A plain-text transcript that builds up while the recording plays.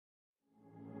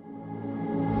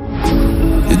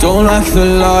don't like the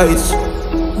lights,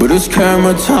 but it's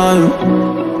camera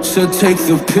time. Said take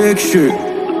the picture,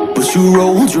 but you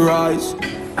rolled your eyes.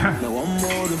 Now I'm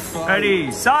mortified.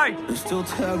 Ready, side. And still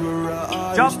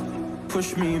terrorized. Jump.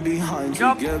 Push me behind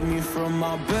Jump. to get me from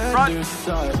my Front. better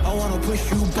side. I wanna push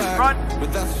you back, Front.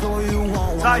 but that's all you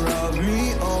want. Side. Wanna rub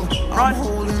me up, Front. I'm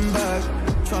holding back.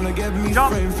 Tryna get me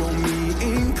Jump. framed from me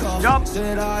in cuffs. Jump.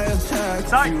 Said I attacked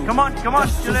Side. you. Come on,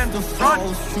 That's chill in. just a Front.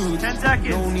 false truth. 10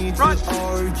 seconds. No need Front. to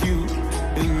argue.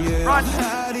 And yeah, Front. I've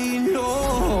had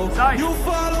enough. Side. You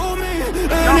follow me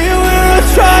anywhere I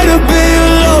try to be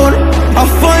alone. I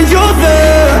find you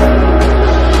there.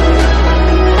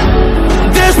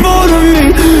 There's more to me.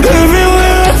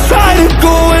 Everywhere I try to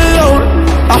go alone,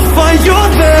 I find you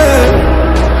there.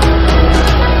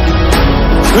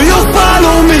 You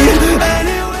follow me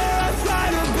anywhere I try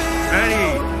to be alone. Ready,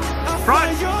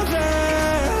 front.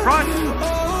 Front.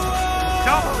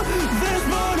 Jump.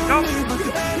 Jump.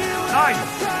 Side.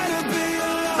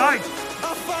 Side.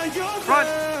 Front.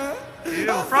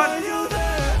 You front.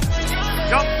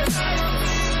 Jump.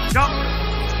 Jump.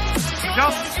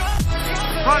 Jump.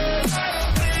 Front.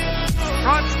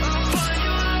 Front.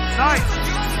 Side.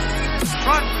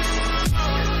 Front.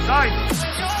 Side.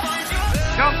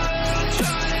 Jump.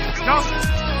 Jump.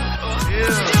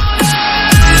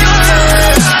 Yeah.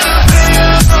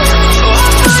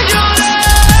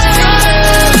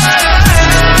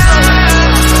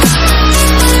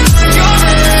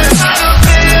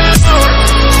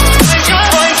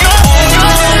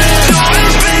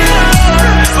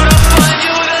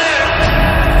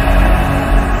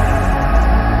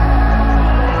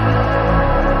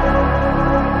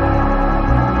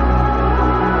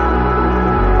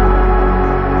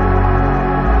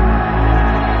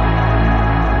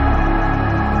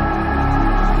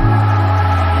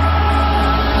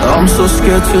 I'm so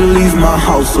scared to leave my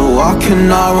house, so I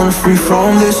cannot run free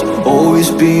from this. Always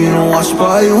being watched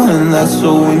by you, and that's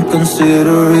so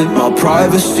inconsiderate. My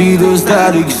privacy, does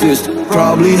that exist?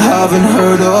 Probably haven't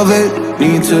heard of it.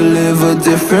 Need to live a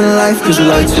different life, cause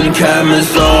lights and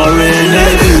cameras are in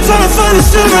it. Trying to find a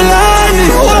silver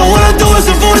lining. All I wanna do is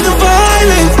avoid the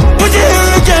violence. But you're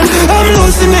here again, I'm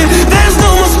losing it. There's no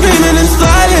more screaming in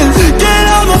silence. Get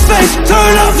out my face,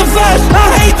 turn off the flash. I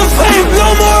hate the fame, no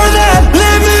more of that.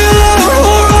 Leave me alone,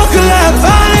 or I'll collapse.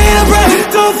 I need a break,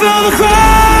 don't feel the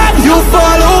crack. You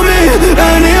follow me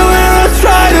anywhere I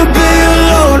try to be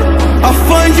alone, I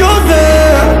find you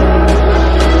there.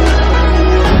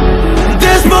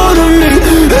 There's more to me.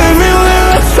 Everywhere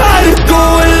I try to go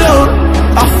alone,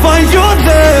 I find you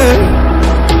there.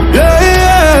 Yeah,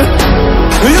 yeah.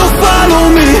 You follow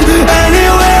me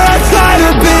anywhere I try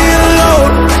to be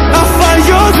alone, I find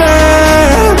you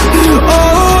there.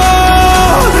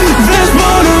 Oh, there's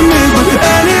more to me, but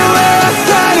anywhere I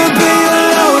try to be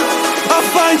alone, I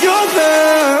find you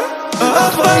there. I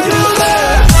find you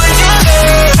there.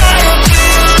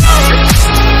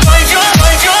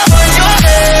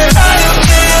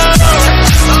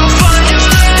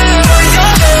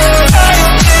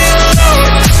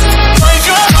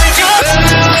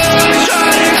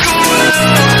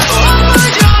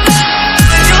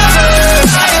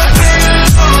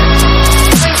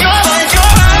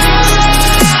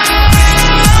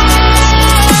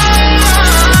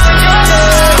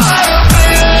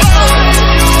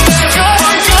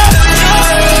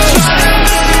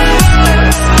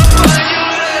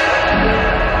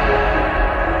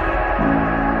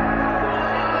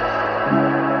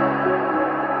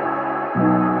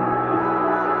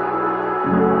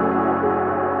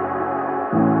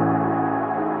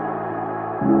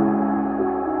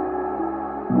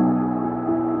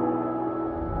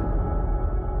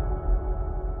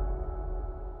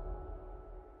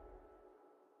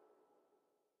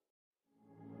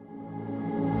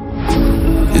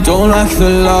 Don't like the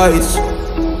lights,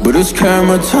 but it's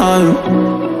camera time.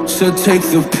 Said take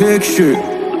the picture,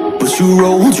 but you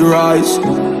rolled your eyes.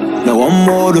 Now I'm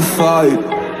mortified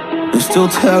and still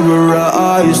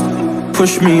terrorized.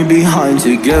 Push me behind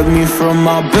to get me from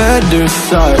my better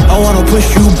side. I wanna push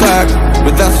you back,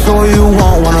 but that's all you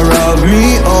want. Wanna rub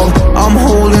me up, I'm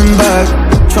holding back.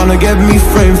 Tryna get me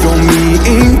framed from me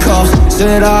in cuffs.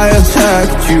 Said I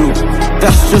attacked you,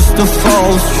 that's just a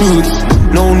false truth.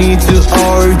 No need to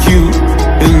argue,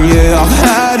 and yeah, I've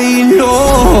had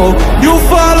enough. You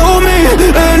follow me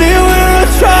anywhere I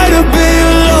try to be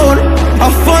alone, I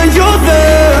find you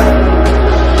there.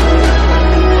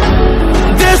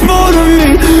 There's more to me.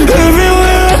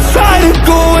 Everywhere I try to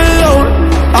go alone,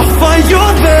 I find you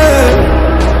there.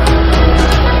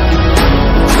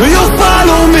 You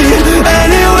follow me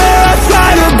anywhere I try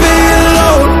to be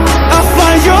alone, I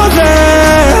find you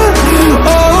there.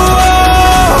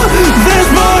 Oh,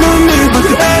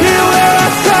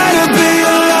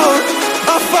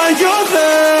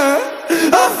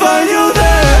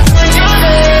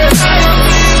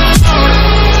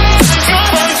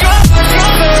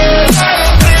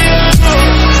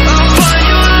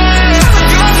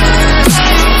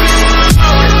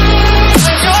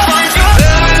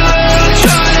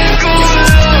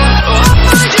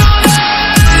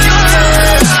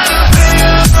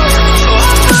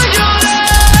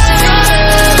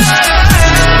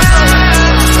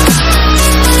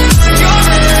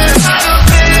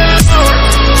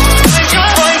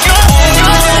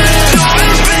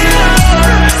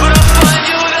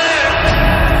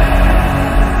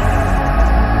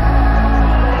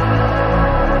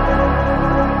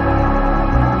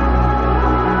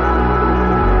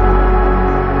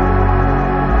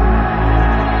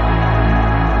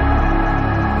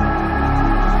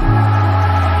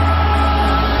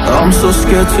 I'm so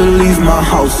scared to leave my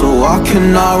house, so I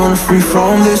cannot run free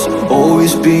from this.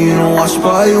 Always being watched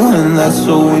by you, and that's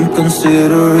so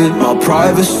inconsiderate. My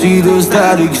privacy, does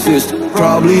that exist?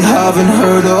 Probably haven't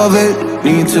heard of it.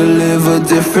 Need to live a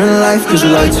different life, cause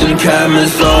lights and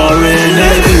cameras are in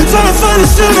it. Trying to find a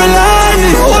silver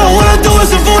lining. All I wanna do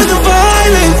is avoid the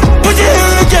violence, but you're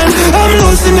here again, I'm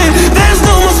losing it. There's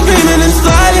no more screaming in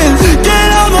silence. Get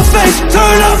out my face,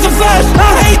 turn off the flash. I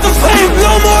hate the fame,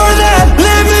 no more of that.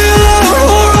 Leave me alone,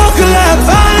 or I'll collapse.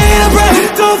 I need a break,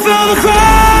 don't feel the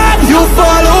crack. You'll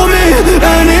follow me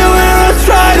anywhere I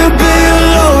try to be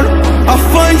alone. I'll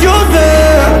find you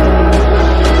there.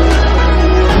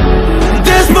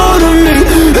 There's more to me.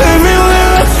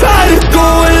 Everywhere I try to go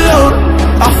alone,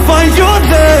 I'll find you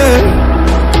there.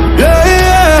 Yeah,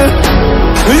 yeah.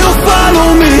 You'll follow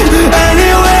me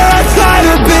anywhere I try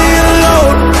to be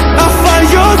alone. I'll find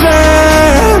you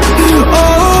there.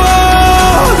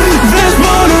 Oh, there's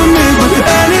more to me, but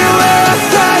anywhere I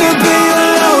try to be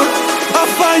alone,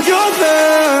 I'll find you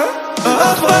there.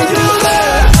 I'll find you